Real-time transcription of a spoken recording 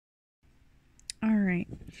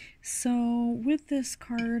Alright, so with this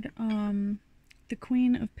card, the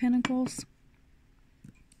Queen of Pentacles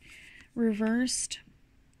reversed,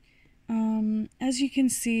 as you can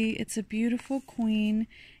see, it's a beautiful queen,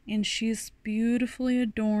 and she's beautifully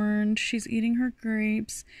adorned. She's eating her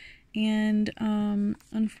grapes, and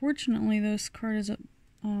unfortunately, this card is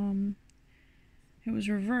it was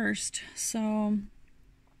reversed. So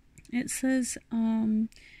it says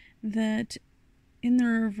that in the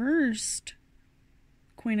reversed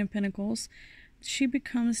Queen of Pentacles, she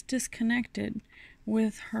becomes disconnected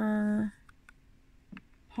with her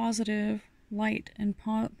positive light and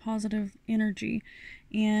positive energy,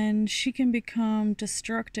 and she can become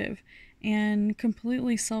destructive and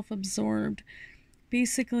completely self-absorbed.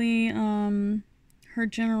 Basically, her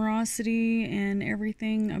generosity and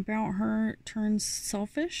everything about her turns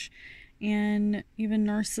selfish and even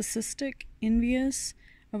narcissistic, envious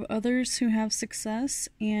of others who have success,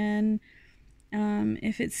 and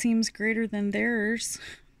if it seems greater than theirs,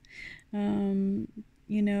 you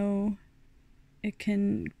know, it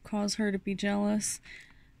can cause her to be jealous.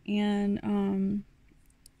 And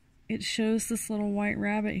it shows this little white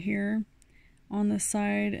rabbit here on the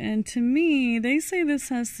side, and to me, they say this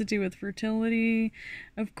has to do with fertility.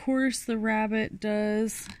 Of course, the rabbit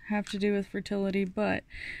does have to do with fertility, but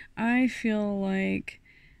I feel like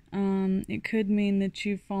it could mean that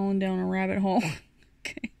you've fallen down a rabbit hole.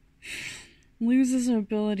 Okay. Loses her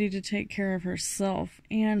ability to take care of herself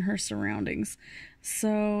and her surroundings.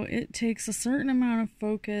 So it takes a certain amount of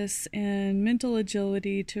focus and mental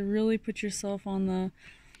agility to really put yourself on the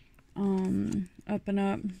up and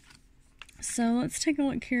up. So let's take a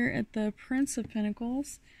look here at the Prince of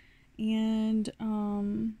Pentacles. And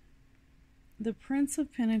the Prince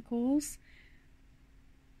of Pentacles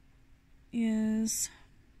is...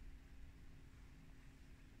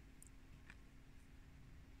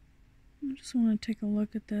 I just want to take a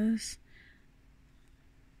look at this.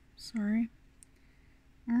 Sorry.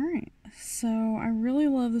 Alright, so I really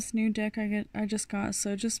love this new deck I just got,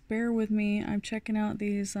 so just bear with me. I'm checking out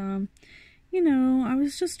these, you know, I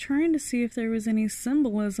was just trying to see if there was any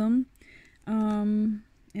symbolism in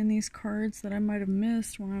these cards that I might have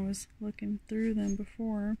missed when I was looking through them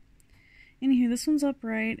before. Anywho, this one's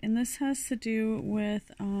upright, and this has to do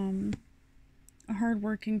with a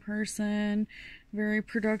hardworking person, very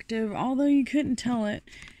productive, although you couldn't tell it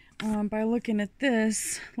by looking at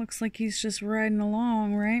this. Looks like he's just riding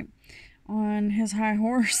along, right, on his high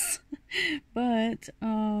horse. But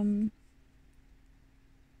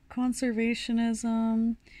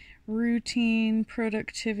conservationism, routine,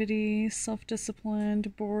 productivity,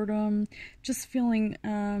 self-disciplined, boredom, just feeling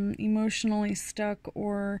emotionally stuck,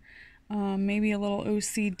 or maybe a little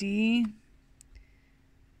OCD.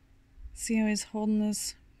 See how he's holding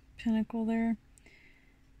this pentacle there?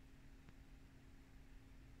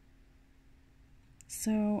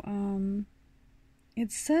 So,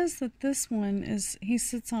 it says that this one is, he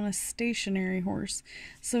sits on a stationary horse.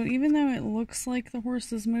 So even though it looks like the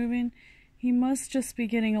horse is moving, he must just be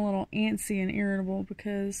getting a little antsy and irritable,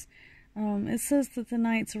 because it says that the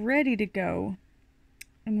knight's ready to go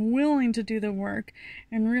and willing to do the work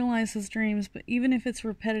and realize his dreams, but even if it's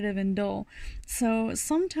repetitive and dull. So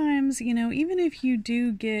sometimes, you know, even if you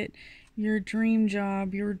do get your dream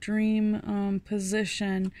job, your dream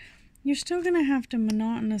position, you're still going to have to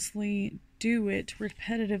monotonously do it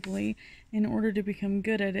repetitively in order to become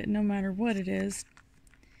good at it, no matter what it is.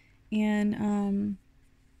 And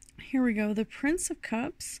here we go. The Prince of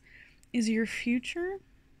Cups is your future,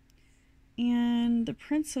 and the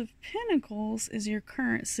Prince of Pentacles is your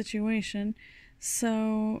current situation.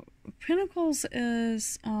 So Pentacles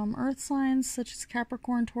is earth signs such as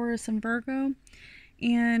Capricorn, Taurus, and Virgo.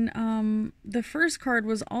 And the first card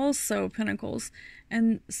was also Pentacles,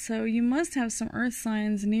 and so you must have some earth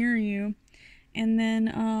signs near you. And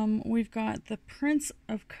then we've got the Prince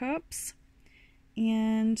of Cups,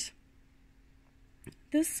 and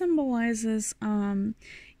this symbolizes,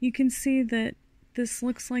 you can see that this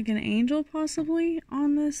looks like an angel possibly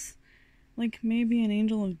on this, like maybe an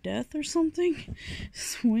angel of death or something.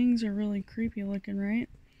 His wings are really creepy looking, right?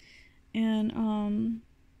 And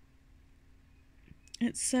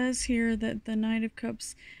it says here that the Knight of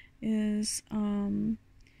Cups is kind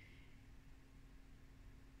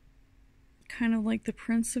of like the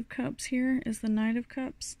Prince of Cups here is the Knight of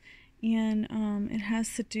Cups. And it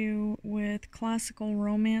has to do with classical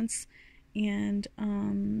romance and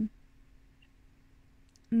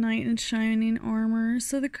knight in shining armor.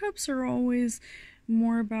 So the cups are always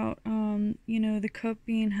more about, you know, the cup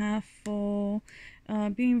being half full,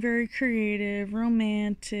 being very creative,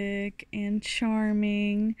 romantic, and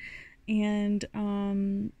charming, and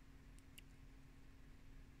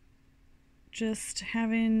just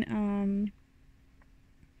having,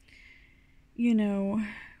 you know,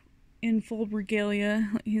 in full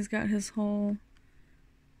regalia. He's got his whole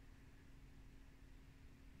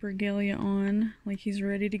regalia on, like he's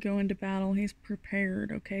ready to go into battle. He's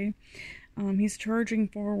prepared, okay? He's charging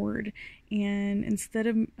forward, and instead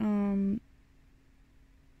of,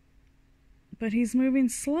 but he's moving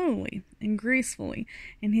slowly and gracefully,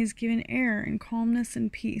 and he's giving air and calmness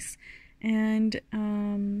and peace. And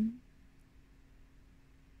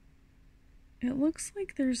it looks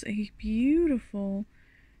like there's a beautiful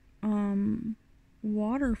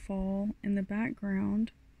waterfall in the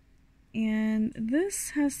background, and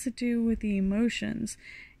this has to do with the emotions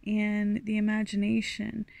and the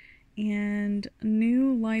imagination and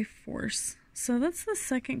new life force. So that's the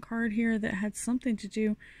second card here that had something to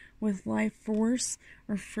do with life force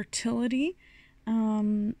or fertility.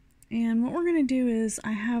 And what we're going to do is,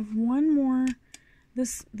 I have one more,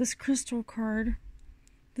 this crystal card.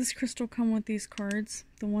 This crystal come with these cards,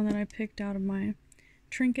 the one that I picked out of my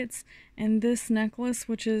trinkets, and this necklace,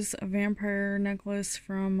 which is a vampire necklace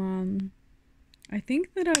from, I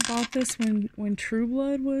think that I bought this when True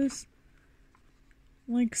Blood was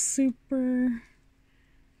like super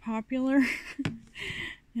popular.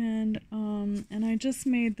 And I just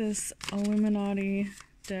made this Ilumanati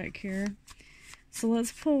deck here. So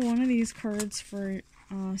let's pull one of these cards for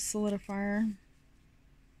Solidifier.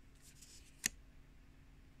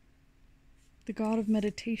 The God of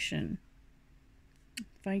Meditation.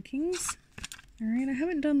 Vikings. Alright, I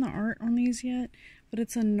haven't done the art on these yet, but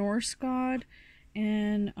it's a Norse god,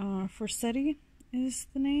 and Fertility is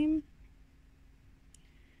the name.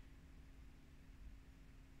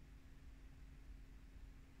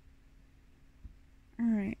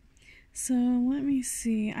 Alright, so let me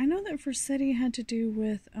see. I know that Fertility had to do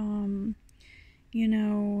with, you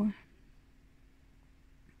know,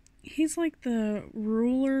 he's like the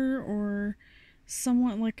ruler, or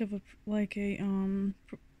somewhat like a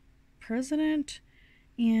president,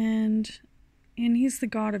 and he's the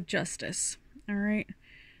god of justice. All right,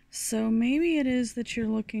 so maybe it is that you're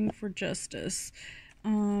looking for justice.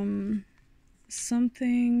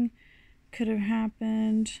 Something could have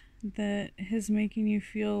happened that is making you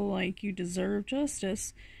feel like you deserve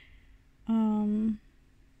justice. And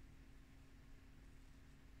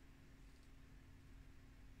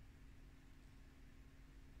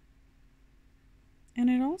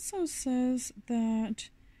it also says that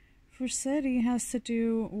Fertility has to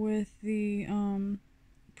do with the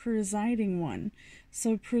presiding one.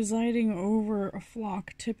 So presiding over a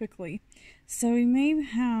flock, typically. So we may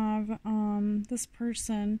have this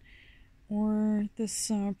person, or this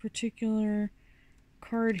particular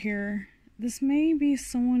card here. This may be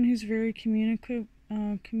someone who's very communicating,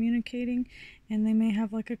 and they may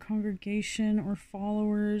have like a congregation or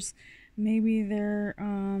followers. Maybe they're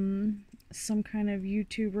some kind of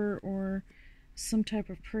YouTuber or some type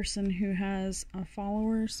of person who has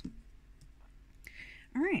followers.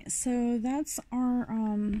 Alright, so that's our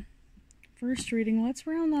first reading. Let's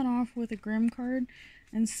round that off with a Grim card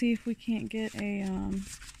and see if we can't get a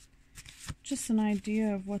just an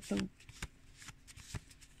idea of what the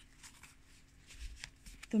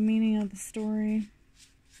meaning of the story,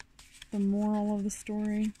 the moral of the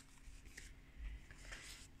story.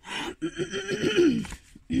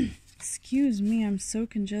 Excuse me, I'm so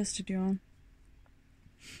congested, y'all.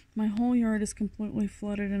 My whole yard is completely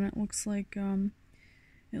flooded, and it looks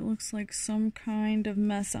like some kind of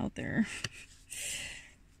mess out there.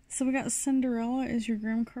 So we got Cinderella as your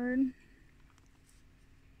Grim card.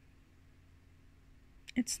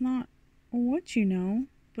 It's not what you know,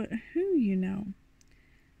 but who you know.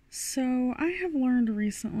 So I have learned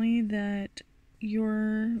recently that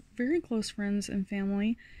your very close friends and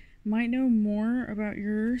family might know more about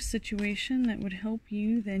your situation that would help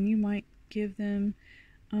you than you might give them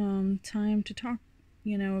time to talk,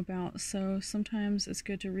 you know, about. So sometimes it's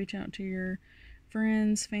good to reach out to your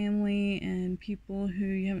friends, family, and people who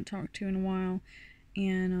you haven't talked to in a while,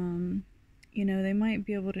 and you know, they might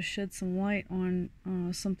be able to shed some light on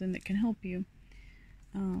something that can help you.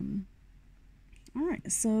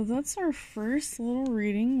 Alright, so that's our first little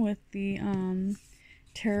reading with the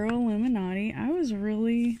Tarot Ilumanati. I was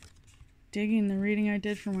really digging the reading I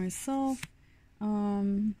did for myself.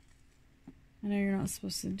 I know you're not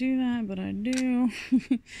supposed to do that, but I do.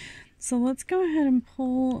 So let's go ahead and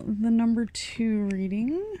pull the number 2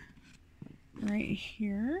 reading right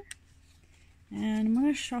here. And I'm going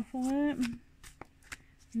to shuffle it.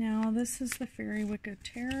 Now, this is the Faery Wicca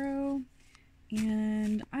Tarot.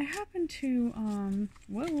 And I happen to,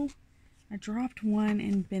 whoa, I dropped one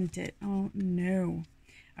and bent it. Oh, no.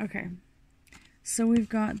 Okay. So we've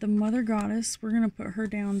got the Mother Goddess. We're going to put her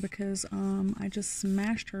down because I just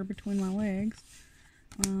smashed her between my legs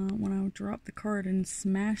when I dropped the card and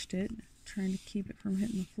smashed it, trying to keep it from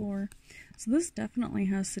hitting the floor. So this definitely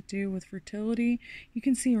has to do with fertility. You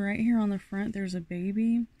can see right here on the front there's a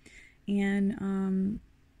baby, and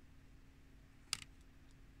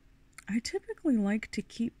I typically like to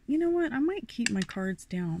keep, you know what, I might keep my cards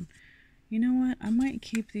down. You know what, I might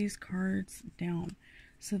keep these cards down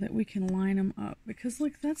so that we can line them up, because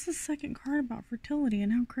look, that's the second card about fertility,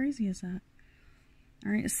 and how crazy is that?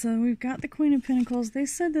 Alright, so we've got the Queen of Pentacles. They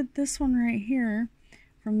said that this one right here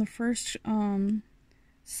from the first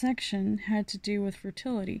section had to do with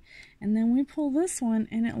fertility, and then we pull this one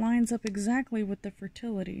and it lines up exactly with the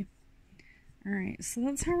fertility. Alright, so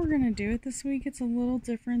that's how we're going to do it this week. It's a little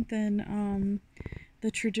different than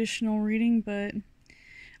the traditional reading, but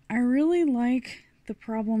I really like the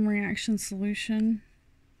problem, reaction, solution,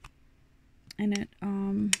 and it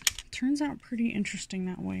turns out pretty interesting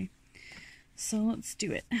that way. So let's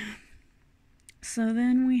do it. So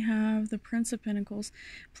then we have the Prince of Pentacles.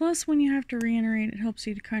 Plus, when you have to reiterate, it helps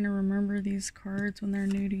you to kind of remember these cards when they're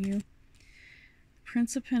new to you.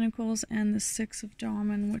 Prince of Pentacles and the Six of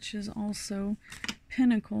Dawn, which is also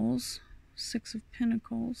Pentacles. Six of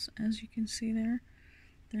Pentacles, as you can see there.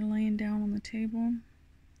 They're laying down on the table.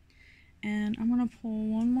 And I'm going to pull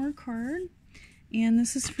one more card. And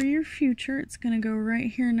this is for your future. It's going to go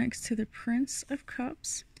right here next to the Prince of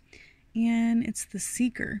Cups. And it's the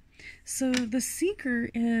Seeker. So the Seeker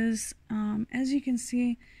is, as you can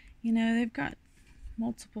see, you know, they've got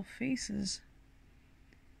multiple faces.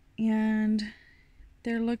 And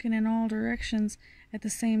they're looking in all directions at the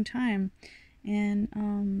same time.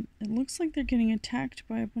 And it looks like they're getting attacked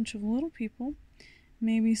by a bunch of little people.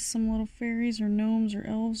 Maybe some little fairies or gnomes or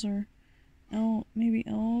elves or maybe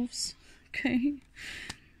elves. Okay.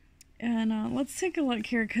 And let's take a look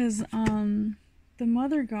here, because the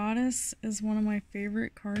Mother Goddess is one of my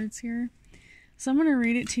favorite cards here. So I'm going to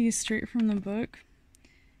read it to you straight from the book.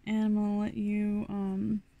 And I'm going to let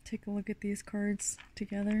you take a look at these cards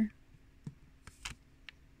together.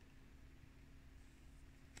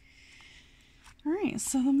 Alright,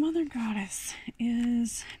 so the Mother Goddess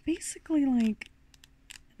is basically like,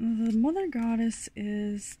 the Mother Goddess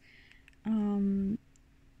is, when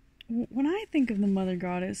I think of the Mother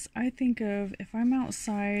Goddess, I think of if I'm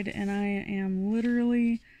outside and I am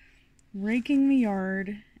literally raking the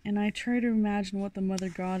yard and I try to imagine what the Mother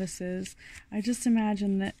Goddess is, I just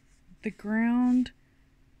imagine that the ground,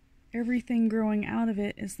 everything growing out of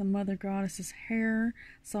it is the Mother Goddess's hair.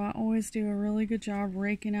 So I always do a really good job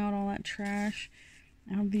raking out all that trash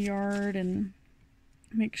out of the yard and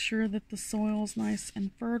make sure that the soil is nice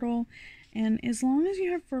and fertile. And as long as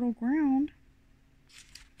you have fertile ground,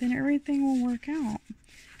 then everything will work out.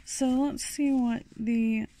 So let's see what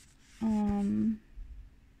the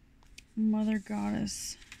Mother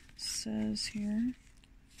Goddess says here.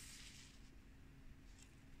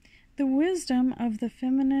 The wisdom of the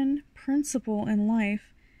feminine principle in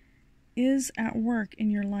life is at work in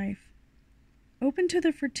your life. Open to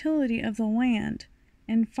the fertility of the land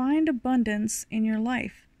and find abundance in your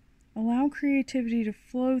life. Allow creativity to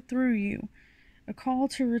flow through you, a call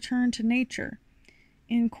to return to nature.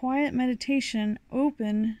 In quiet meditation,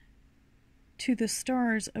 open to the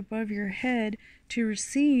stars above your head to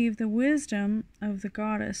receive the wisdom of the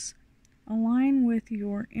goddess. Align with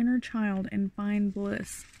your inner child and find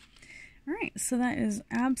bliss. Alright, so that is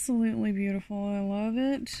absolutely beautiful. I love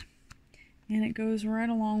it. And it goes right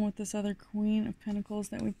along with this other Queen of Pentacles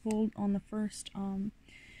that we pulled on the first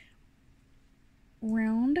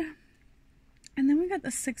round. And then we got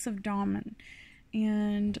the Six of Dawn.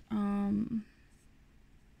 And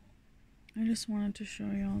I just wanted to show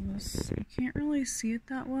you all this. You can't really see it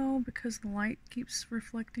that well because the light keeps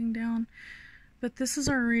reflecting down. But this is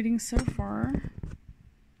our reading so far.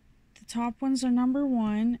 The top ones are number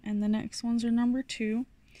 1 and the next ones are number 2.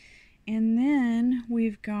 And then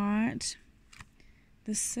we've got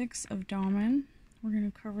the Six of Dawn. We're going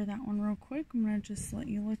to cover that one real quick. I'm going to just let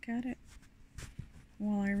you look at it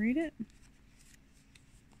while I read it.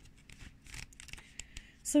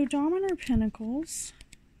 So Dawn are pentacles.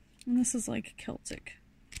 And this is like Celtic,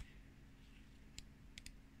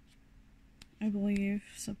 I believe,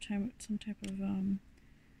 some type of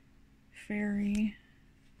fairy.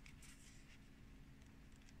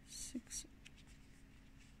 6.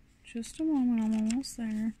 Just a moment, I'm almost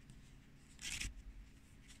there.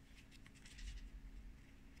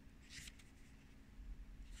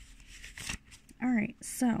 Alright,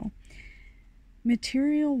 so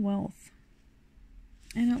material wealth.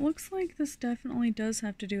 And it looks like this definitely does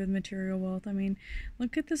have to do with material wealth. I mean,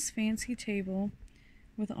 look at this fancy table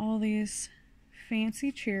with all these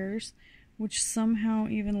fancy chairs, which somehow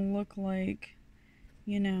even look like,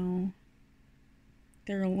 you know,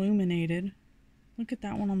 they're illuminated. Look at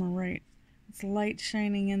that one on the right. It's light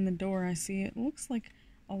shining in the door. I see it. It looks like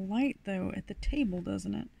a light, though, at the table,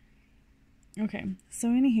 doesn't it? Okay, so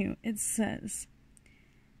anywho, it says,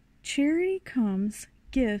 charity comes,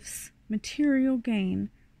 gifts, material gain,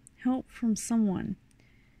 help from someone.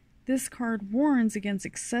 This card warns against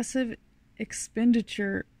excessive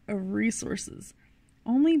expenditure of resources.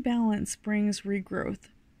 Only balance brings regrowth.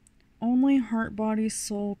 Only heart, body,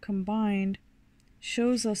 soul combined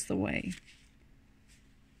shows us the way.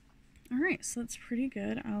 Alright, so that's pretty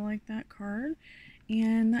good. I like that card.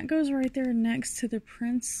 And that goes right there next to the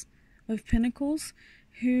Prince of Pentacles,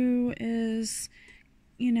 who is,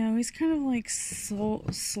 you know, he's kind of like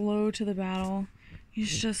slow to the battle.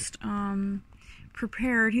 He's just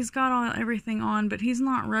prepared. He's got everything on, but he's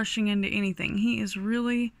not rushing into anything. He is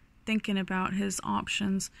really thinking about his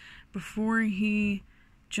options before he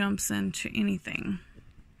jumps into anything.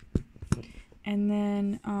 And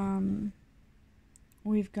then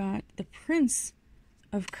we've got the Prince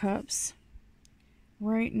of Cups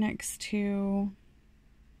right next to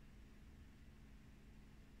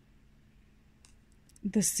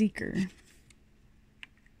the Seeker.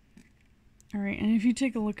 Alright, and if you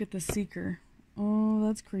take a look at the Seeker, oh,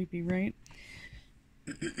 that's creepy, right?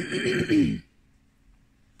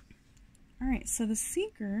 Alright, so the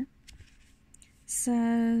Seeker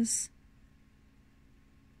says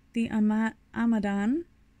the Amadan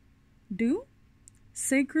Du,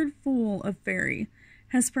 sacred fool of Faery,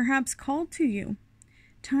 has perhaps called to you.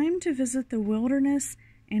 Time to visit the wilderness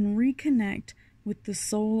and reconnect with the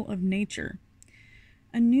soul of nature.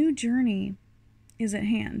 A new journey is at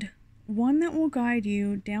hand, one that will guide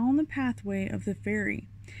you down the pathway of the Faery.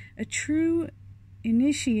 A true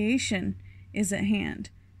initiation is at hand,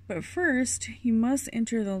 but first you must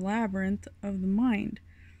enter the labyrinth of the mind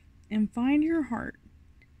and find your heart.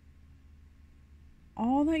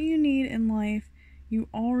 All that you need in life you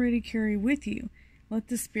already carry with you. Let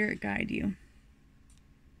the Spirit guide you.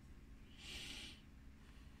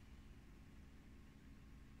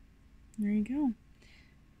 There you go.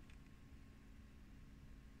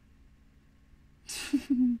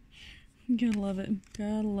 Gotta love it.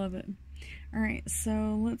 Gotta love it. Alright,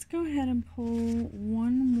 so let's go ahead and pull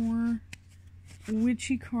one more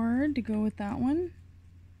witchy card to go with that one.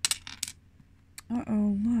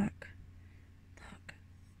 Uh-oh, look. Look.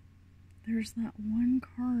 There's that one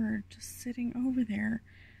card just sitting over there.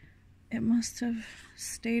 It must have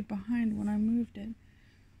stayed behind when I moved it.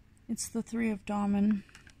 It's the Three of Damen.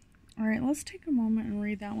 Alright, let's take a moment and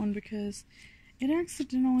read that one because it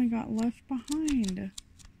accidentally got left behind.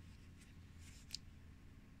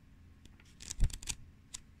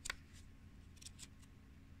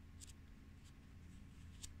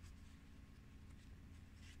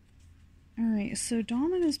 Alright, so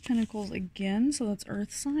Damen is Pentacles again, so that's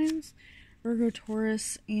Earth signs. Virgo,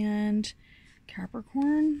 Taurus, and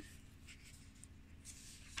Capricorn.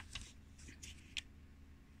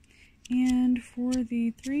 And for the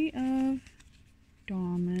Three of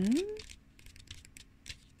Damen,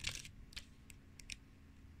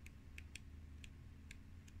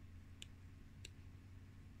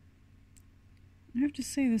 I have to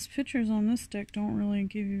say, these pictures on this deck don't really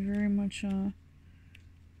give you very much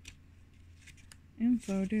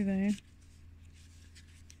info, do they?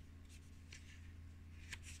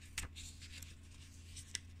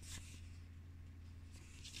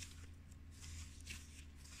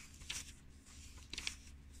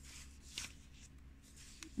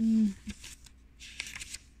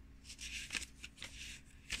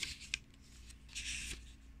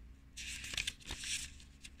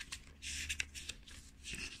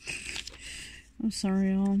 I'm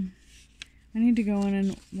sorry, y'all. I need to go in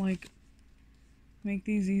and, like, make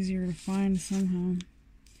these easier to find somehow.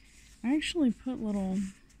 I actually put little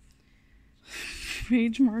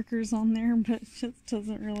page markers on there, but it just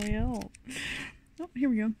doesn't really help. Oh, here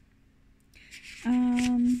we go.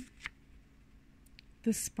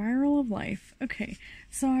 The Spiral of Life. Okay,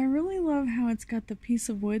 so I really love how it's got the piece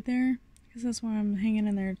of wood there, because that's why I'm hanging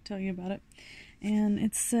in there to tell you about it. And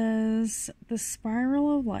it says, the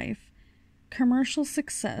Spiral of Life. Commercial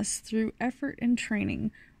success through effort and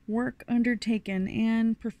training, work undertaken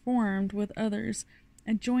and performed with others,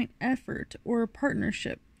 a joint effort or a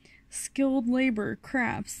partnership, skilled labor,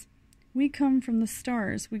 crafts. We come from the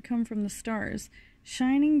stars, we come from the stars,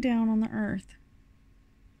 shining down on the earth.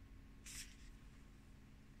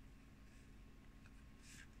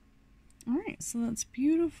 Alright, Alright, so that's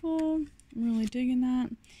beautiful. I'm really digging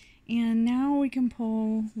that. And now we can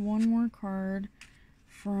pull one more card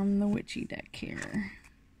from the witchy deck here.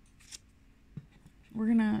 We're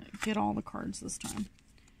gonna get all the cards this time.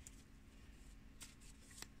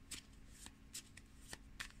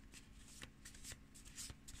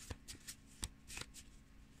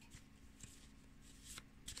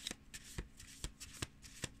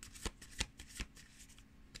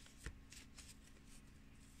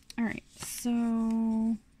 Alright,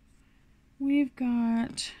 so we've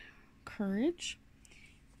got courage,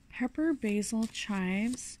 pepper, basil,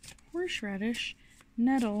 chives, horseradish,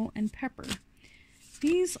 nettle, and pepper.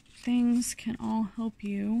 These things can all help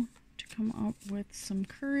you to come up with some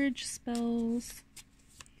courage spells.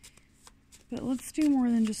 But let's do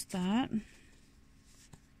more than just that.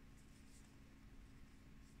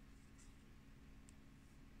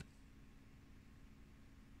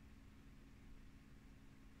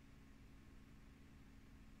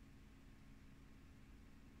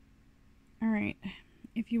 Alright,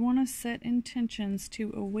 if you want to set intentions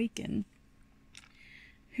to awaken,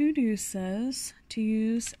 Hoodoo says to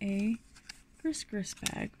use a grist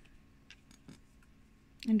bag.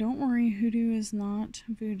 And don't worry, Hoodoo is not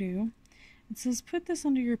voodoo. It says put this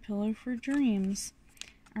under your pillow for dreams.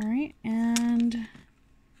 Alright, and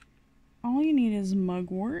all you need is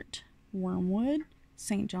mugwort, wormwood,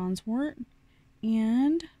 St. John's wort,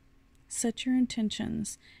 and set your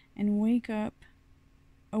intentions and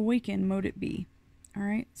awaken, mode it be.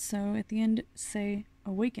 Alright, so at the end say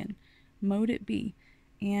awaken, mode it be.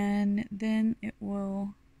 And then it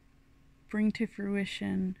will bring to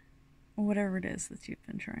fruition whatever it is that you've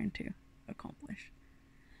been trying to accomplish.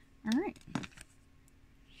 Alright.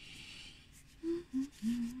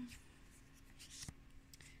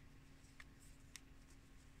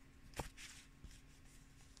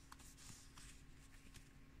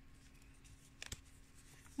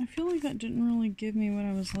 I feel like that didn't really give me what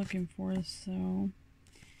I was looking for, so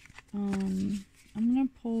I'm gonna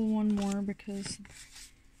pull one more because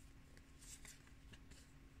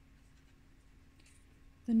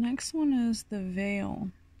the next one is the veil.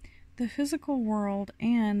 The physical world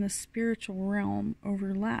and the spiritual realm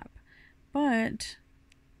overlap, but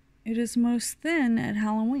it is most thin at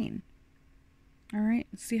Halloween. Alright,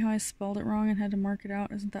 see how I spelled it wrong and had to mark it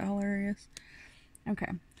out? Isn't that hilarious?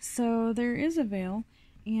 Okay, so there is a veil,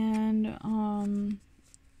 and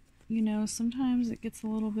you know, sometimes it gets a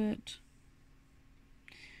little bit,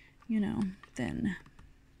 you know, thin.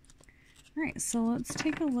 Alright, so let's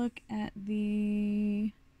take a look at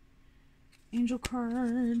the angel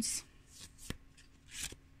cards.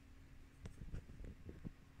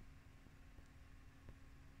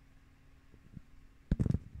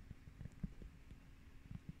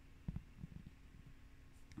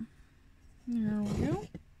 There we go.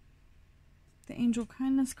 The angel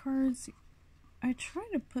kindness cards. I try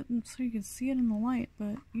to put them so you can see it in the light,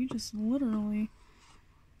 but you just literally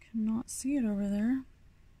cannot see it over there.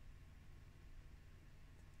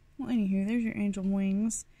 Well, anywho, there's your angel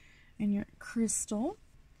wings and your crystal.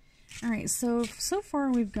 Alright, so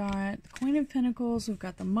far we've got the Queen of Pentacles, we've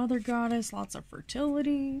got the Mother Goddess, lots of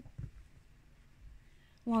fertility,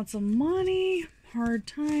 lots of money, hard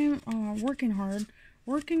time, working hard,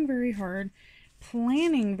 working very hard,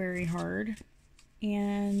 planning very hard,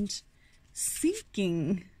 and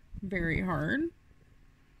seeking very hard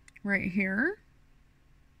right here.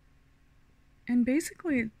 And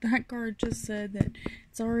basically that card just said that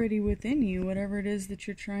it's already within you, whatever it is that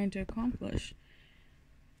you're trying to accomplish.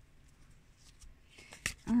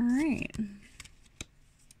 Alright,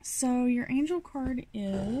 so your angel card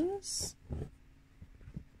is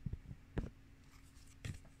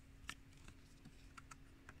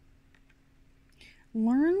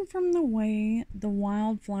learn from the way the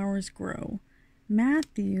wildflowers grow.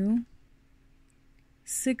 Matthew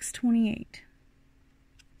 6:28.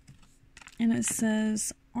 And it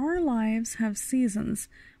says, our lives have seasons.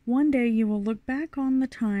 One day you will look back on the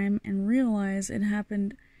time and realize it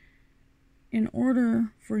happened in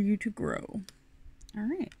order for you to grow.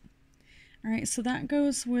 Alright. Alright, so that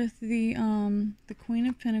goes with the Queen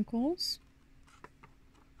of Pentacles.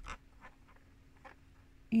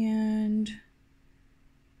 And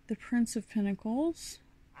the Prince of Pentacles.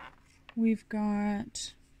 We've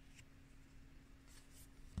got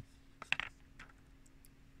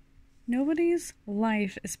nobody's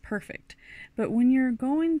life is perfect, but when you're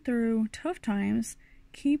going through tough times,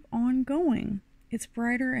 keep on going. It's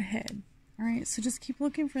brighter ahead. Alright, so just keep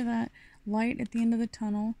looking for that light at the end of the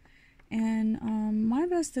tunnel. And my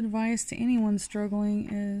best advice to anyone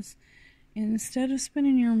struggling is, instead of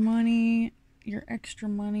spending your money, your extra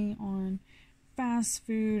money on fast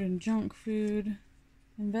food and junk food.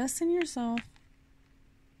 Invest in yourself.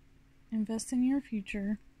 Invest in your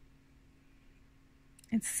future.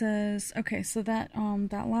 It says, okay, so that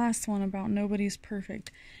last one about nobody's perfect,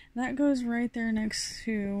 that goes right there next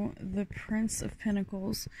to the Prince of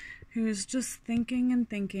Pentacles, who's just thinking and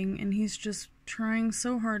thinking, and he's just trying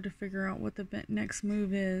so hard to figure out what the next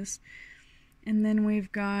move is. And then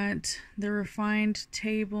we've got the refined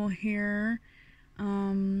table here,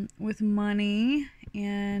 with money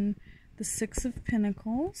and the Six of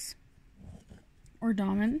Pentacles, or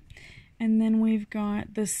Dominant. And then we've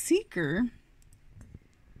got the Seeker,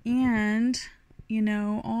 and, you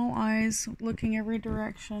know, all eyes looking every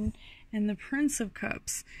direction, and the Prince of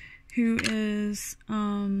Cups, who is,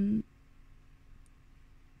 you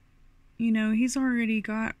know, he's already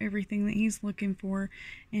got everything that he's looking for,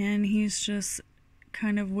 and he's just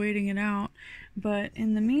kind of waiting it out. But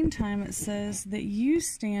in the meantime, it says that you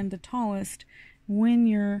stand the tallest when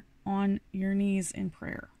you're on your knees in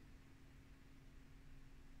prayer.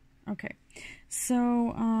 Okay,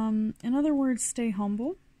 so, in other words, stay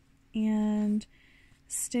humble. And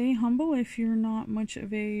stay humble. If you're not much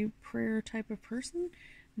of a prayer type of person,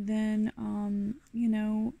 then, you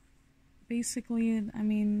know, basically, I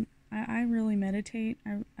mean, I really meditate.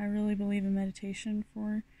 I really believe in meditation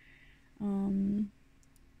for,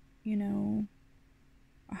 you know,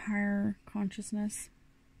 a higher consciousness.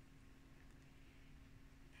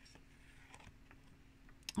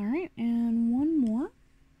 All right, and one more.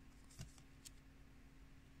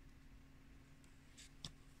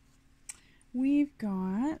 We've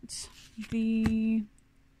got the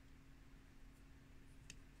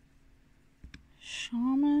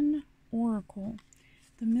Shaman Oracle,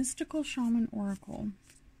 the Mystical Shaman Oracle.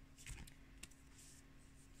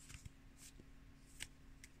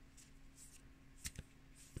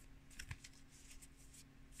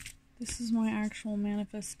 This is my actual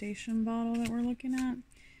manifestation bottle that we're looking at,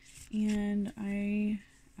 and I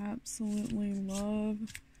absolutely love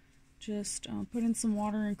just putting some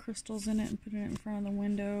water and crystals in it and putting it in front of the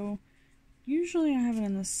window. Usually I have it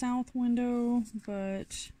in the south window,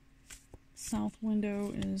 but south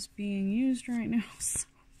window is being used right now, so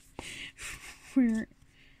we're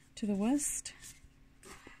to the west.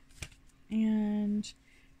 And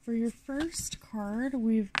for your first card,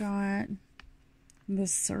 we've got the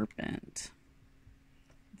Serpent.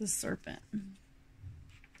 The Serpent.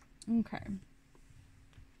 Okay.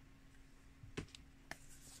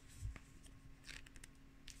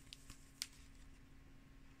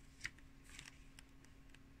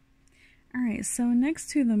 Alright, so next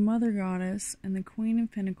to the Mother Goddess and the Queen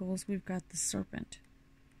of Pentacles, we've got the Serpent.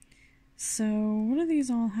 So, what do these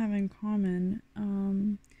all have in common?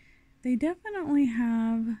 They definitely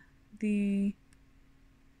have the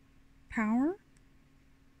power.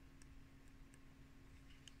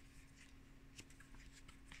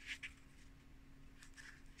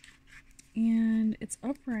 And it's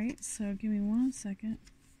upright, so give me 1 second.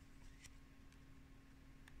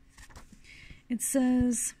 It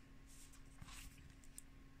says,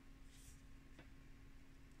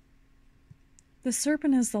 the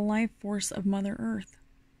serpent is the life force of Mother Earth.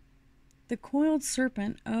 The coiled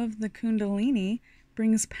serpent of the Kundalini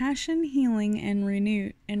brings passion, healing, and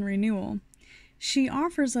renewal. She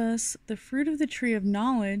offers us the fruit of the tree of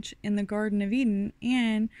knowledge in the Garden of Eden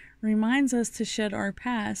and reminds us to shed our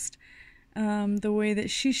past the way that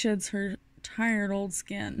she sheds her tired old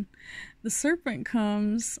skin. The serpent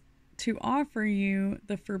comes to offer you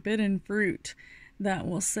the forbidden fruit that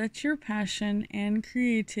will set your passion and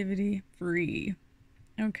creativity free.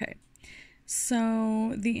 Okay,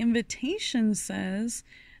 so the invitation says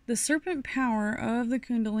the serpent power of the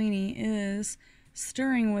Kundalini is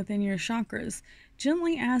stirring within your chakras,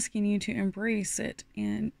 gently asking you to embrace it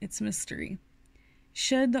and its mystery.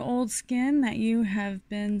 Shed the old skin that you have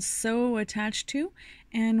been so attached to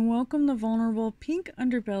and welcome the vulnerable pink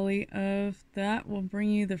underbelly of that will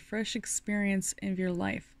bring you the fresh experience of your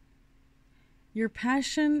life. Your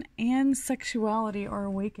passion and sexuality are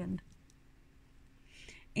awakened.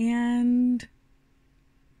 And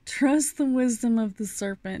trust the wisdom of the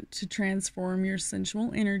serpent to transform your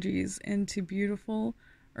sensual energies into beautiful,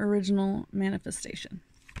 original manifestation.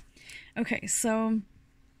 Okay, so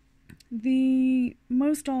the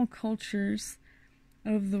most all cultures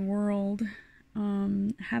of the world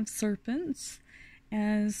have serpents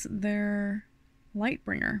as their light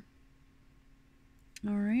bringer.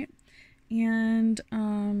 All right. And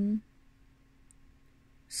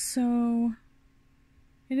so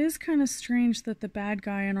it is kind of strange that the bad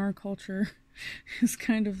guy in our culture is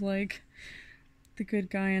kind of like the good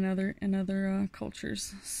guy in other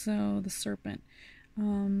cultures. So the serpent.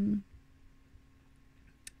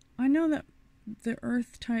 I know that the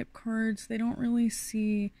earth type cards, they don't really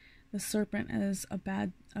see the serpent as a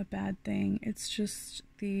bad thing. It's just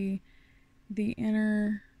the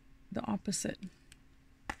opposite.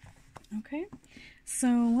 Okay,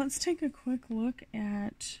 so let's take a quick look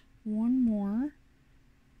at one more.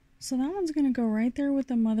 So that one's going to go right there with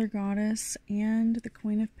the Mother Goddess and the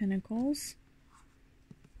Queen of Pentacles.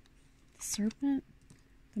 The Serpent,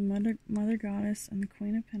 the Mother Goddess, and the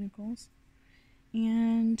Queen of Pentacles.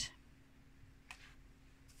 And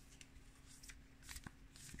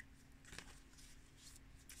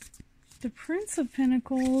the Prince of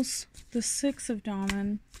Pentacles, the Six of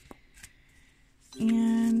Damen,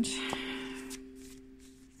 and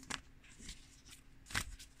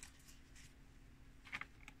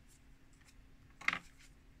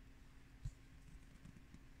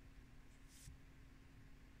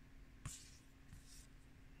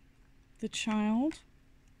the Child,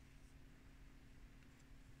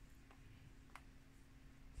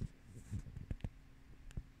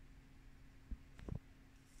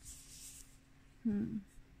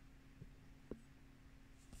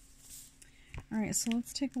 Alright, so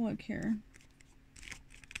let's take a look here.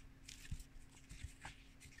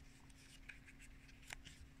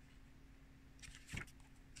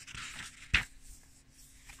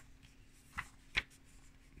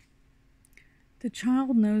 The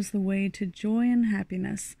child knows the way to joy and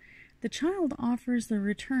happiness. The child offers the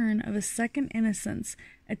return of a second innocence,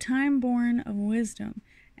 a time born of wisdom,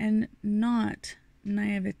 and not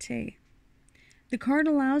naivete. The card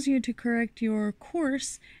allows you to correct your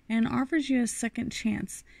course and offers you a second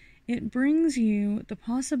chance. It brings you the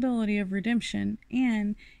possibility of redemption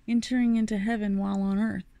and entering into heaven while on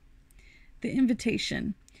earth. The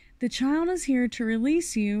invitation. The child is here to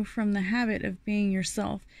release you from the habit of being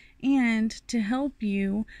yourself and to help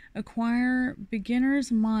you acquire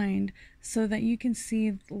beginner's mind so that you can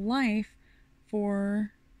see life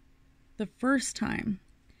for the first time.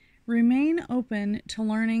 Remain open to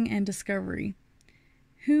learning and discovery.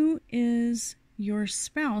 Who is your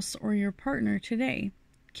spouse or your partner today?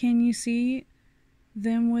 Can you see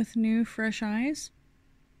them with new, fresh eyes?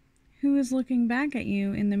 Who is looking back at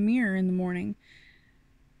you in the mirror in the morning?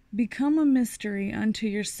 Become a mystery unto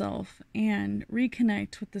yourself and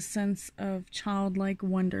reconnect with the sense of childlike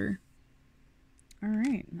wonder. All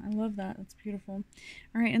right, I love that. That's beautiful.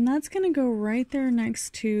 All right, and that's going to go right there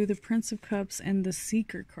next to the Prince of Cups and the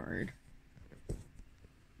Seeker card.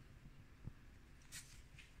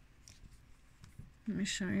 Let me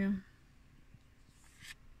show you.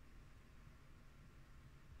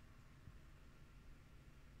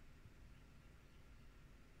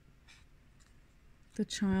 The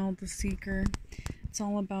Child, the Seeker. It's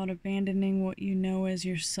all about abandoning what you know as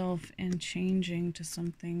yourself and changing to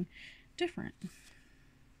something different.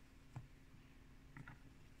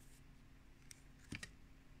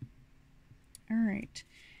 All right.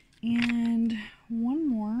 And one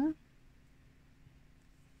more.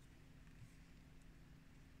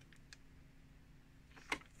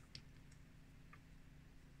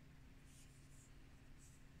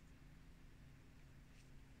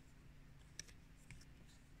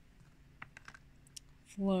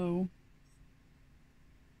 Flow.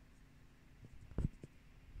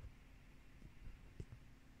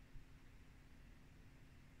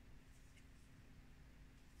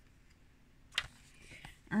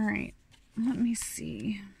 All right, let me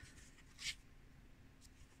see.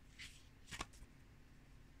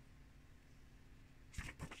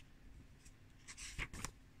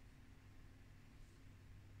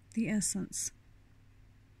 The essence.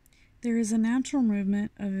 There is a natural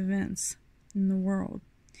movement of events in the world.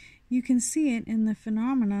 You can see it in the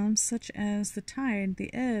phenomena such as the tide,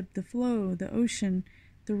 the ebb, the flow, the ocean,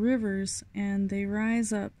 the rivers, and they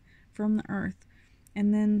rise up from the earth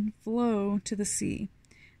and then flow to the sea.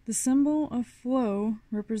 The symbol of flow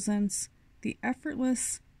represents the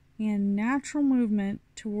effortless and natural movement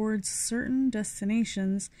towards certain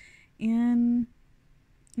destinations, and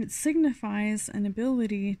it signifies an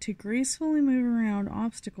ability to gracefully move around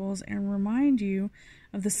obstacles and remind you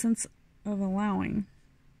of the sense of allowing.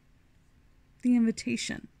 The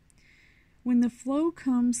invitation. When the flow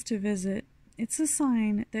comes to visit, it's a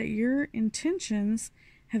sign that your intentions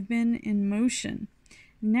have been in motion.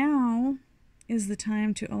 Now is the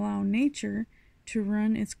time to allow nature to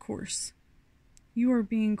run its course. You are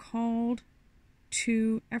being called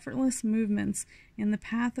to effortless movements in the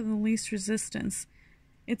path of the least resistance.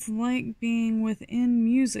 It's like being within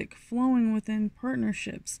music, flowing within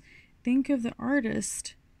partnerships. Think of the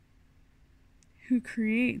artist who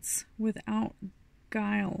creates without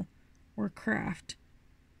guile or craft,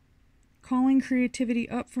 calling creativity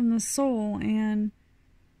up from the soul and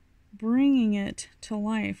bringing it to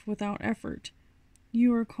life without effort.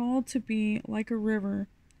 You are called to be like a river,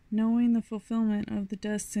 knowing the fulfillment of the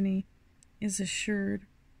destiny is assured.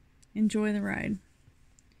 Enjoy the ride.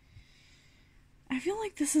 I feel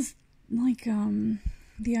like this is like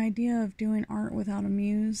the idea of doing art without a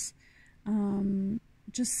muse.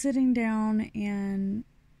 Just sitting down and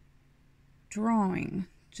drawing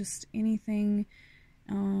just anything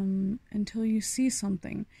until you see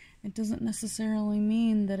something. It doesn't necessarily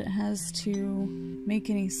mean that it has to make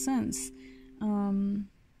any sense.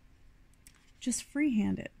 Just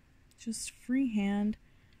freehand it. Just freehand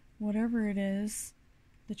whatever it is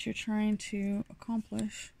that you're trying to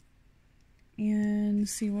accomplish and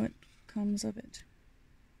see what comes of it.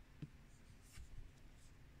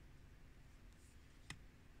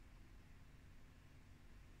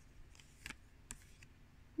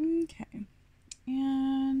 Okay,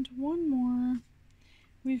 and one more.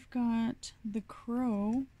 We've got the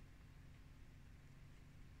Crow.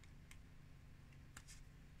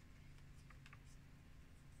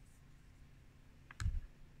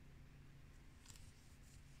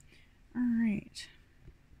 All right.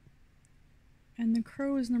 And the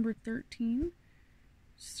Crow is number 13,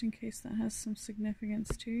 just in case that has some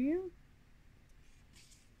significance to you.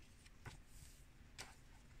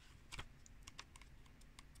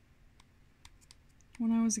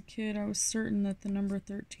 When I was a kid, I was certain that the number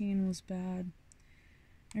 13 was bad.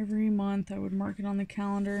 Every month I would mark it on the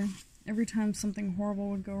calendar. Every time something horrible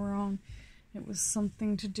would go wrong, it was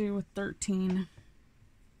something to do with 13.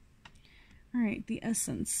 Alright, the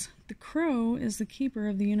essence. The Crow is the keeper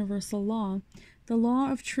of the universal law, the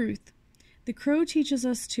law of truth. The Crow teaches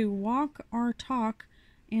us to walk our talk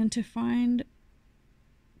and to find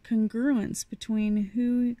congruence between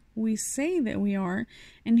who we say that we are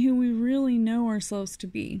and who we really know ourselves to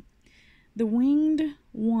be. The Winged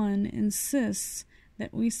One insists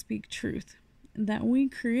that we speak truth, that we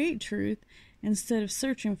create truth instead of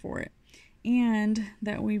searching for it, and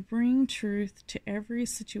that we bring truth to every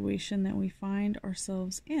situation that we find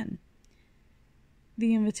ourselves in.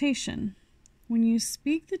 The invitation. When you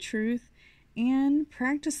speak the truth and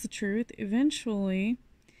practice the truth, eventually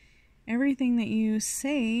everything that you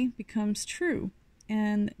say becomes true,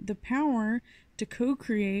 and the power to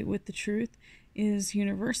co-create with the truth is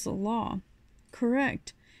universal law.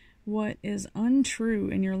 Correct what is untrue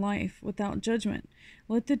in your life without judgment.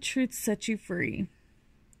 Let the truth set you free.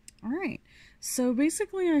 Alright, so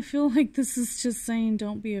basically I feel like this is just saying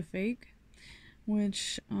don't be a fake,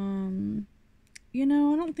 which, you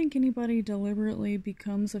know, I don't think anybody deliberately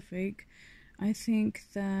becomes a fake. I think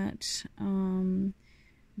that,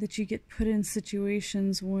 that you get put in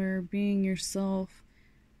situations where being yourself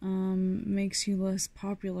makes you less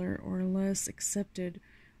popular or less accepted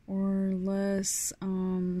or less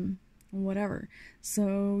whatever.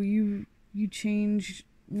 So you change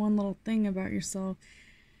one little thing about yourself.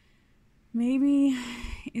 Maybe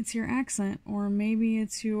it's your accent, or maybe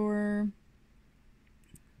it's your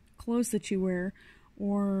clothes that you wear,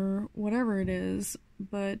 or whatever it is.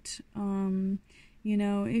 But you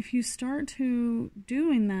know, if you start to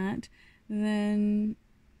doing that, then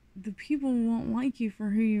the people won't like you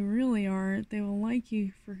for who you really are. They will like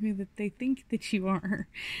you for who that they think that you are.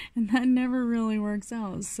 And that never really works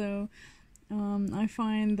out. So I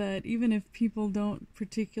find that even if people don't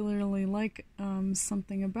particularly like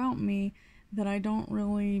something about me, that I don't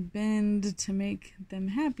really bend to make them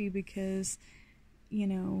happy, because, you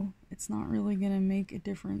know, it's not really going to make a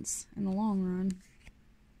difference in the long run.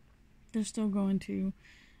 They're still going to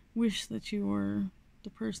wish that you were the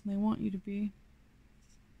person they want you to be.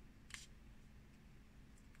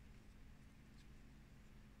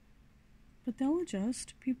 But they'll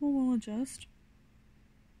adjust. People will adjust.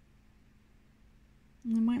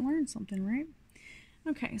 And they might learn something, right?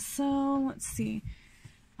 Okay, so let's see.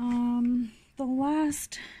 The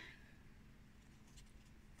last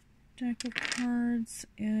deck of cards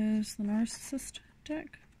is the Narcissist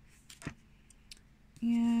deck.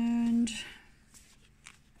 And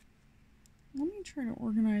let me try to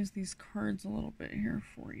organize these cards a little bit here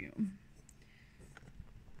for you.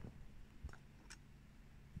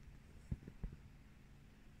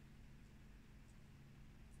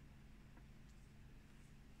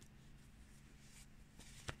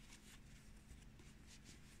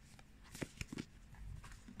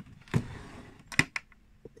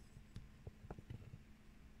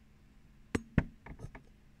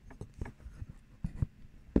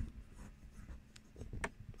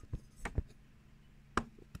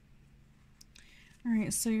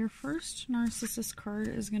 Alright, so your first Narcissist card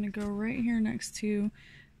is going to go right here next to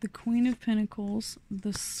the Queen of Pentacles,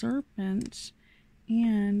 the Serpent,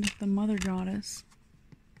 and the Mother Goddess.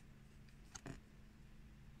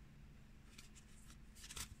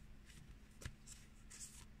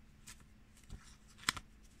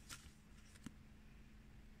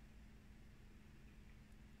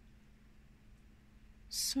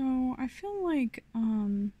 I feel like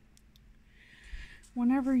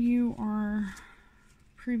whenever you are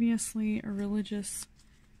previously a religious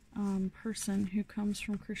person who comes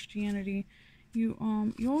from Christianity, you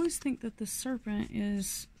always think that the serpent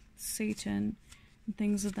is Satan and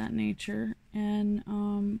things of that nature, and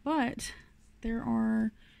but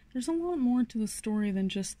there's a lot more to the story than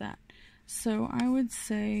just that. So I would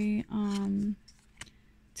say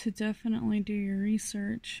to definitely do your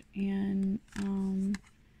research and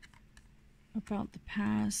about the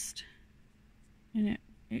past, and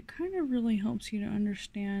it kind of really helps you to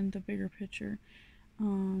understand the bigger picture.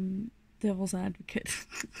 Devil's advocate.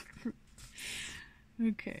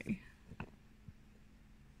 Okay.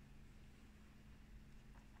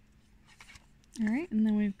 Alright, and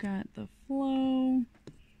then we've got the Flow,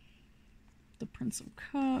 the Prince of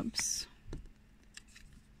Cups,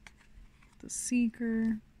 the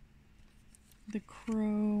Seeker, the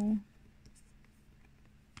Crow,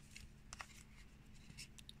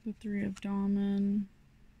 the Three of Damen,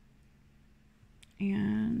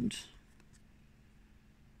 and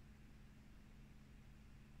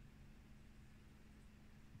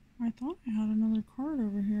I thought I had another card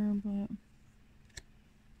over here, but...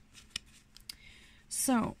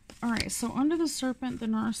 So, alright, so under the Serpent, the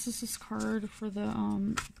Narcissist card for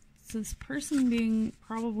the, this person being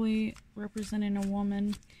probably representing a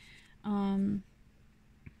woman,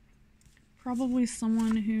 probably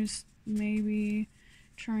someone who's maybe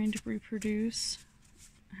trying to reproduce,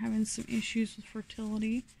 having some issues with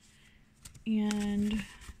fertility, and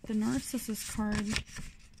the Narcissist card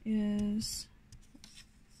is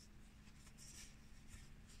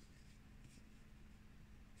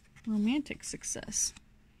romantic success.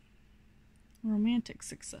 Romantic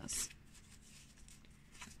success.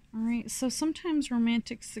 Alright, so sometimes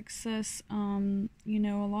romantic success, you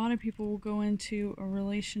know, a lot of people will go into a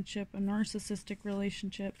relationship, a narcissistic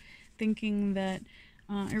relationship, thinking that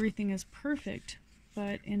everything is perfect,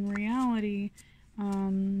 but in reality,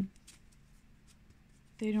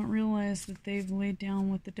 they don't realize that they've laid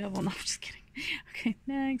down with the devil. No, I'm just kidding. Okay,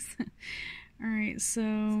 next. Alright,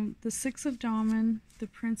 so the Six of Damen, the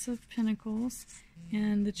Prince of Pentacles,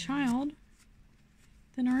 and the Child.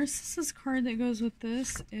 The Narcissist card that goes with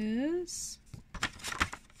this is...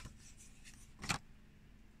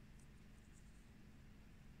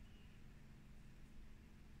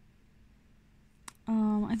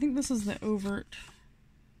 I think this is the overt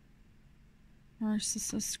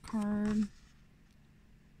Narcissist card.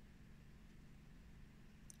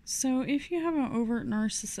 So if you have an overt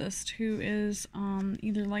narcissist who is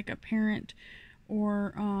either like a parent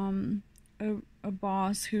or a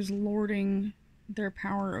boss who's lording their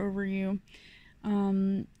power over you,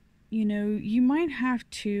 you know, you might have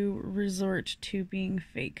to resort to being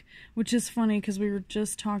fake, which is funny because we were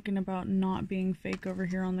just talking about not being fake over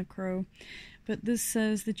here on the Crow. But this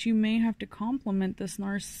says that you may have to compliment this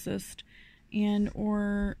narcissist and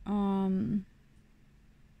or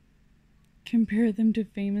compare them to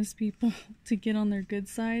famous people to get on their good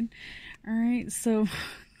side. Alright, so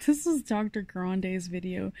this was Dr. Grande's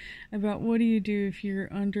video about what do you do if you're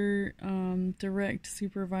under direct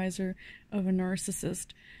supervisor of a narcissist.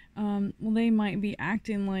 Well, they might be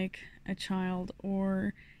acting like a child,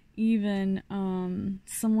 or even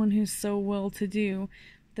someone who's so well-to-do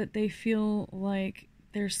that they feel like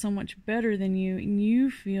they're so much better than you, and you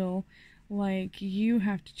feel like you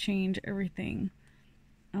have to change everything.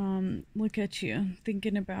 Look at you,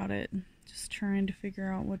 thinking about it, just trying to figure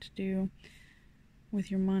out what to do with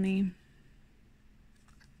your money.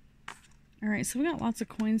 Alright, so we got lots of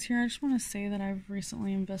coins here. I just want to say that I've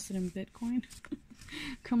recently invested in Bitcoin.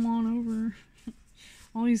 Come on over.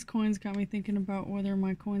 All these coins got me thinking about whether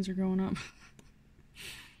my coins are going up.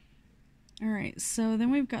 Alright, so then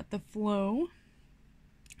we've got the Flow,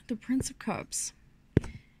 the Prince of Cups,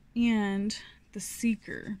 and the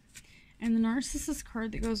Seeker. And the Narcissist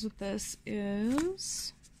card that goes with this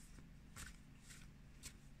is...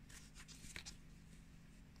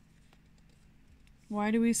 Why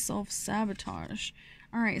do we self-sabotage?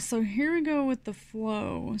 Alright, so here we go with the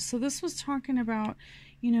Flow. So this was talking about,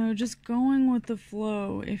 you know, just going with the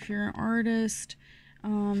flow. If you're an artist,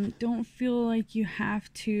 don't feel like you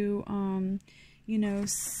have to, you know,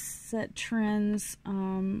 set trends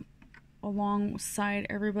alongside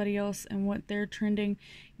everybody else and what they're trending.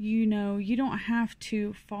 You know, you don't have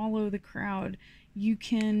to follow the crowd. You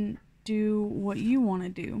can do what you want to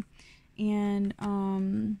do.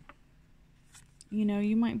 And, you know,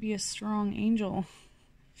 you might be a strong angel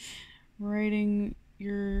riding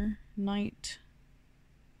your night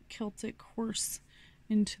Celtic horse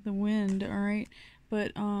into the wind, alright?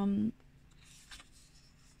 But,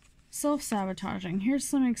 self-sabotaging. Here's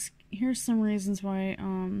some here's some reasons why,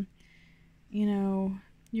 you know,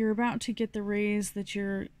 you're about to get the raise that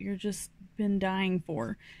you're just been dying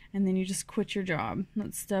for, and then you just quit your job.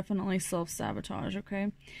 That's definitely self-sabotage,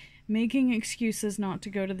 okay? Making excuses not to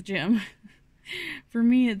go to the gym. For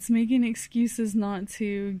me, it's making excuses not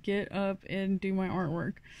to get up and do my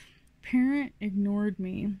artwork. Parent ignored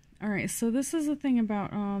me. Alright, so this is the thing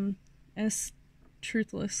about S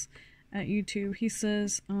Truthless at YouTube. He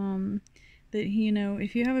says that, you know,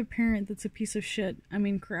 if you have a parent that's a piece of shit, I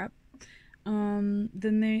mean crap,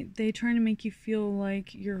 then they try to make you feel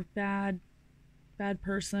like you're a bad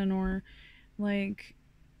person, or like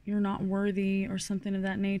you're not worthy or something of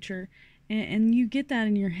that nature. And you get that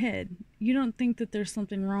in your head. You don't think that there's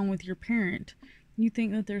something wrong with your parent. You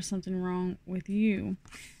think that there's something wrong with you.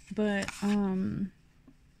 But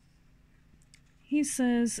he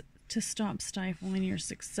says to stop stifling your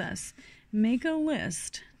success. Make a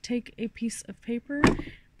list. Take a piece of paper,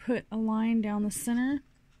 put a line down the center.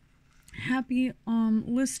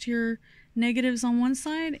 List your negatives on one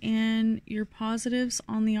side and your positives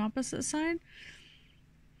on the opposite side.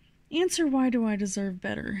 Answer why do I deserve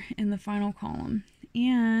better in the final column.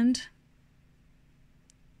 And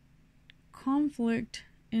conflict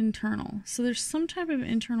internal. So there's some type of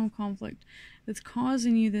internal conflict that's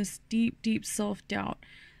causing you this deep, deep self-doubt.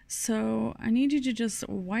 So I need you to just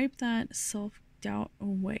wipe that self-doubt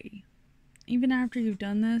away. Even after you've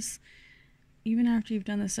done this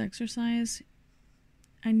exercise,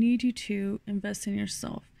 I need you to invest in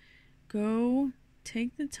yourself. Go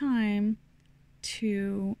take the time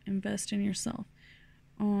to invest in yourself.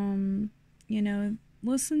 You know,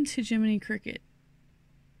 listen to Jiminy Cricket.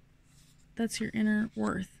 That's your inner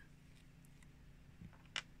worth.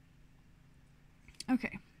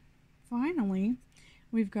 Okay. Finally,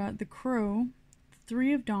 we've got the Crow,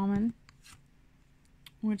 Three of Damen,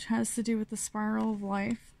 which has to do with the spiral of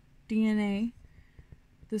life, DNA,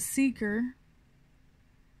 the Seeker.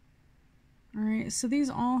 Alright, so these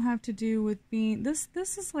all have to do with being, this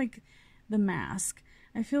is like the mask.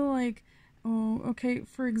 I feel like,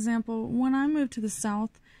 for example, when I moved to the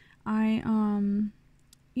South, I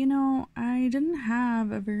didn't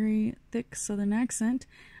have a very thick Southern accent.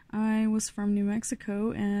 I was from New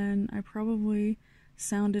Mexico, and I probably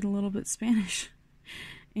sounded a little bit Spanish.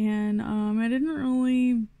 And I didn't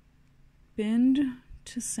really bend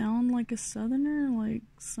to sound like a Southerner like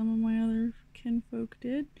some of my other kinfolk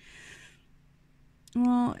did.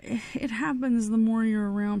 Well, it happens the more you're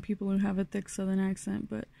around people who have a thick Southern accent,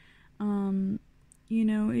 but, you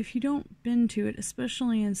know, if you don't bend to it,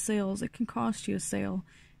 especially in sales, it can cost you a sale.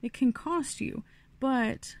 It can cost you,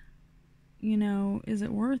 but, you know, is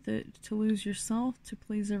it worth it to lose yourself to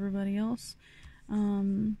please everybody else?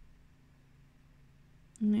 And,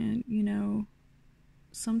 you know,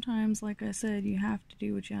 sometimes, like I said, you have to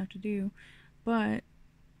do what you have to do, but,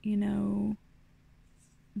 you know,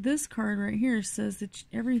 this card right here says that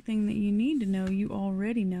everything that you need to know, you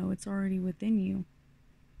already know. It's already within you.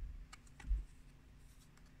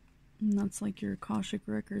 And that's like your Akashic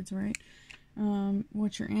records, right?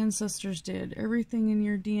 What your ancestors did. Everything in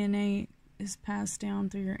your DNA is passed down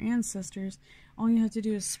through your ancestors. All you have to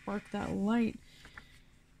do is spark that light,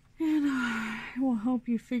 and it will help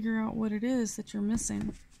you figure out what it is that you're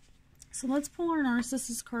missing. So let's pull our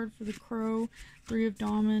Narcissist card for the Crow, Three of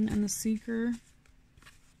Damen, and the Seeker.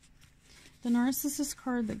 The Narcissist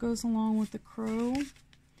card that goes along with the Crow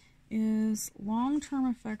is long-term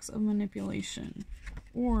effects of manipulation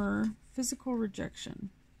or physical rejection.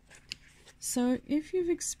 So if you've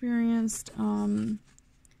experienced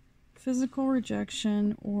physical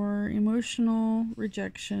rejection or emotional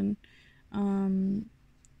rejection,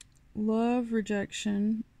 love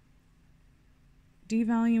rejection,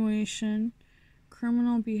 devaluation,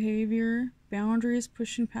 criminal behavior, boundaries,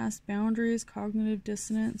 pushing past boundaries, cognitive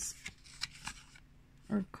dissonance,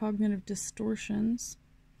 or cognitive distortions,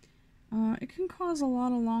 it can cause a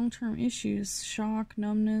lot of long-term issues. Shock,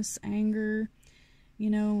 numbness, anger, you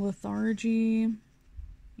know, lethargy,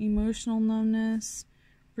 emotional numbness,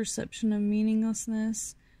 perception of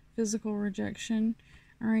meaninglessness, physical rejection.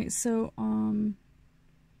 Alright, so,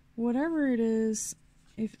 whatever it is,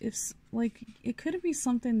 if like, it could be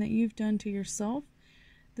something that you've done to yourself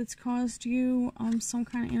that's caused you some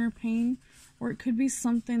kind of inner pain, or it could be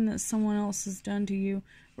something that someone else has done to you.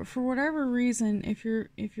 But for whatever reason, if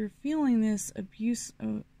you're feeling this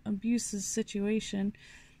abusive situation,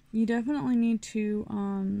 you definitely need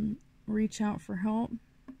to reach out for help,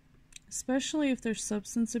 especially if there's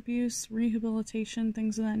substance abuse, rehabilitation,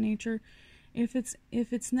 things of that nature. If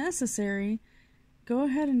it's necessary, go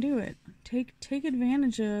ahead and do it. Take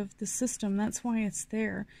advantage of the system. That's why it's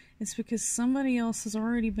there. It's because somebody else has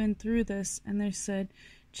already been through this and they said,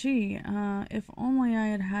 gee, if only I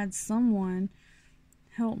had had someone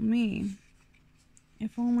help me.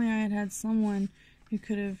 If only I had had someone who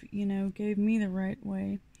could have, you know, gave me the right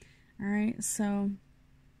way. Alright, so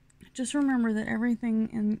just remember that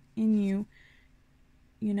everything in you,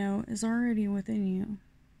 you know, is already within you.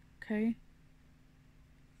 Okay?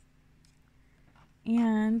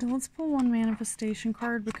 And let's pull one manifestation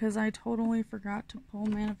card because I totally forgot to pull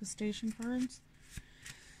manifestation cards.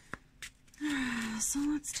 So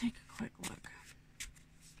let's take a quick look.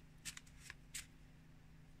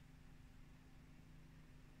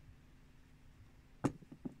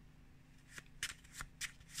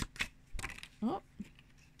 Oh,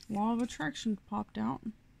 Law of Attraction popped out.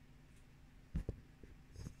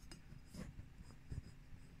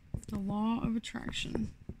 The Law of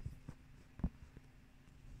Attraction.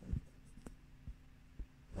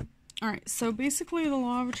 Alright, so basically the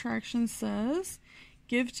Law of Attraction says,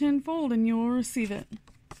 give tenfold and you will receive it.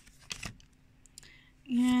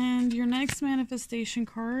 And your next manifestation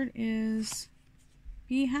card is,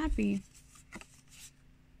 be happy.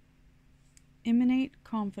 Emanate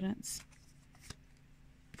confidence.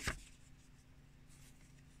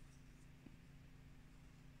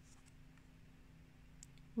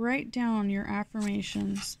 Write down your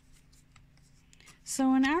affirmations.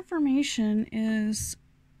 So an affirmation is,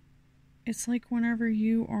 it's like whenever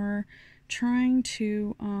you are trying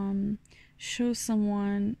to show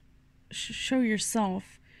someone, show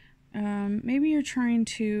yourself, maybe you're trying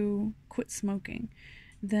to quit smoking.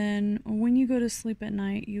 Then when you go to sleep at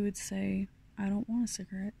night, you would say, I don't want a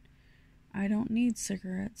cigarette. I don't need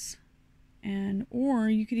cigarettes. And, or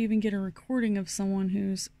you could even get a recording of someone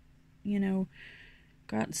who's, you know,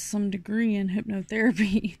 got some degree in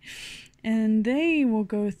hypnotherapy and they will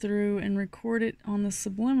go through and record it on the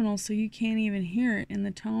subliminal so you can't even hear it in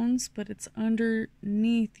the tones, but it's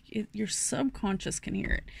underneath it, your subconscious can hear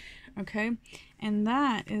it. Okay, and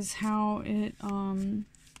that is how it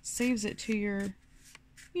saves it to your,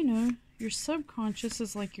 you know, your subconscious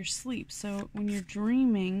is like your sleep. So when you're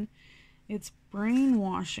dreaming, it's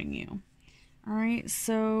brainwashing you. All right,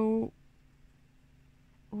 so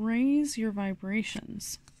raise your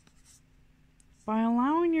vibrations by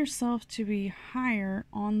allowing yourself to be higher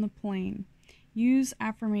on the plane. Use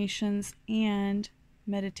affirmations and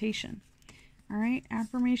meditation. All right,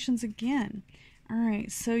 affirmations again. All right,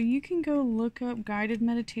 so you can go look up guided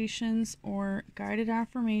meditations or guided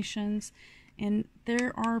affirmations, and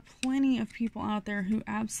there are plenty of people out there who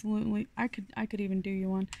absolutely, I could even do you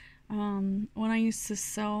one. When I used to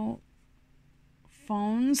sell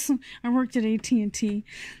phones, I worked at AT&T.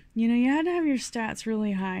 You know, you had to have your stats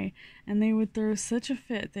really high, and they would throw such a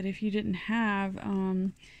fit that if you didn't have,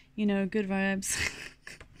 you know, good vibes,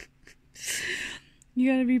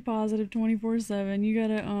 you gotta be positive 24/7. You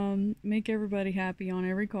gotta make everybody happy on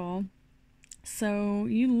every call. So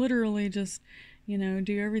you literally just, you know,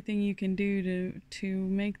 do everything you can do to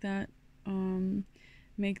make that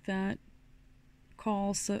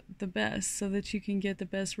call so the best, so that you can get the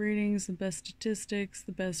best ratings, the best statistics,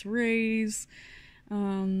 the best raise.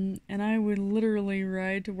 And I would literally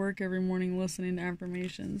ride to work every morning listening to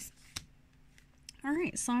affirmations.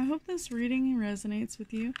 Alright, so I hope this reading resonates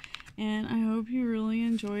with you, and I hope you really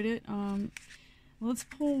enjoyed it. Let's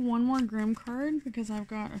pull one more Grim card because I've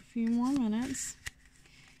got a few more minutes.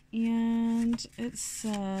 And it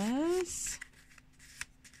says,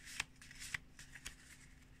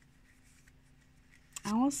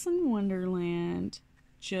 Alice in Wonderland,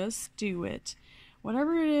 just do it.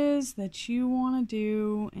 Whatever it is that you want to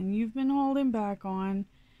do and you've been holding back on,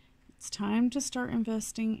 it's time to start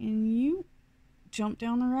investing in you. Jump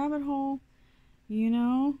down the rabbit hole. You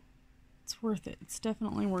know, it's worth it. It's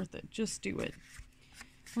definitely worth it. Just do it.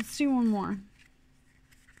 Let's do one more.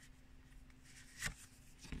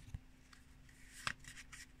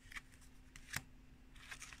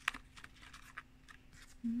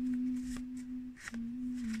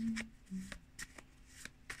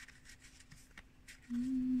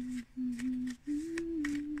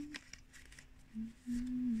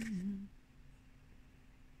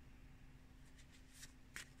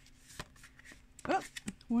 Oh,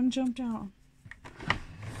 one jumped out.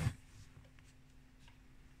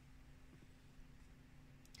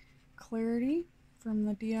 Clarity from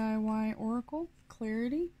the DIY Oracle.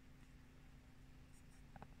 Clarity.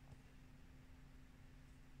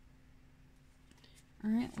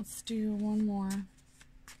 Alright, let's do one more.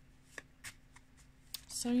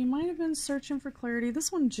 So you might have been searching for clarity.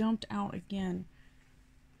 This one jumped out again.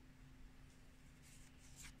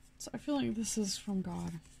 So I feel like this is from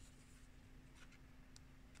God.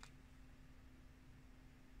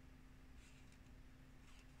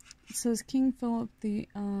 It says King Philip the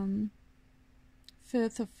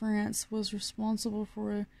Fifth of France was responsible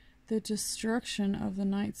for the destruction of the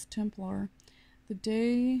Knights Templar. The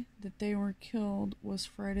day that they were killed was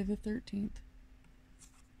Friday the 13th.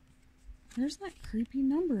 There's that creepy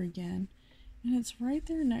number again. And it's right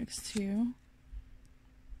there next to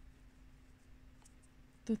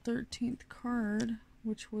the 13th card,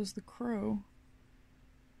 which was the crow.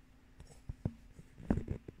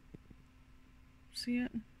 See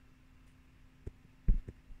it?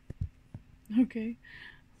 Okay,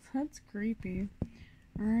 that's creepy.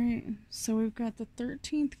 Alright, so we've got the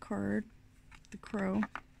 13th card, the crow.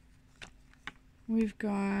 We've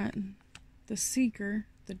got the seeker,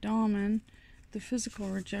 the domin, the physical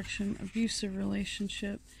rejection, abusive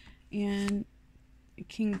relationship, and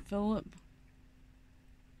King Philip,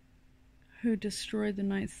 who destroyed the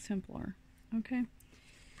Knights Templar. Okay?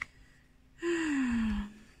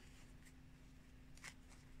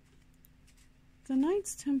 The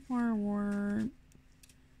Knights Templar were,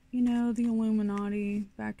 you know, the Ilumanati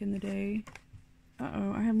back in the day.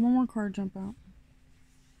 Uh-oh, I had one more card jump out.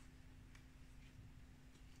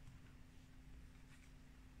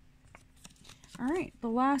 Alright, the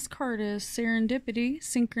last card is Serendipity,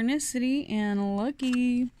 Synchronicity, and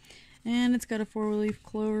Lucky. And it's got a 4-leaf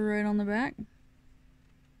clover right on the back.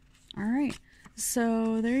 Alright,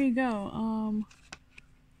 so there you go.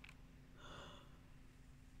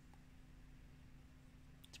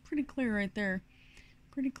 It's pretty clear right there.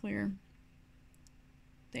 Pretty clear.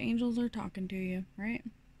 The angels are talking to you, right?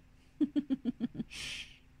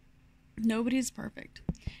 Nobody's perfect.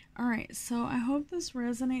 Alright, so I hope this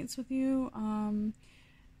resonates with you.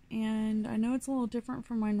 And I know it's a little different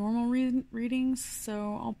from my normal readings,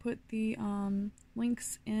 so I'll put the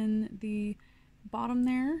links in the bottom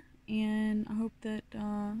there. And I hope that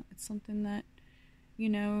it's something that you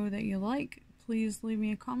know that you like. Please leave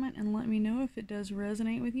me a comment and let me know if it does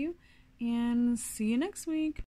resonate with you. And see you next week.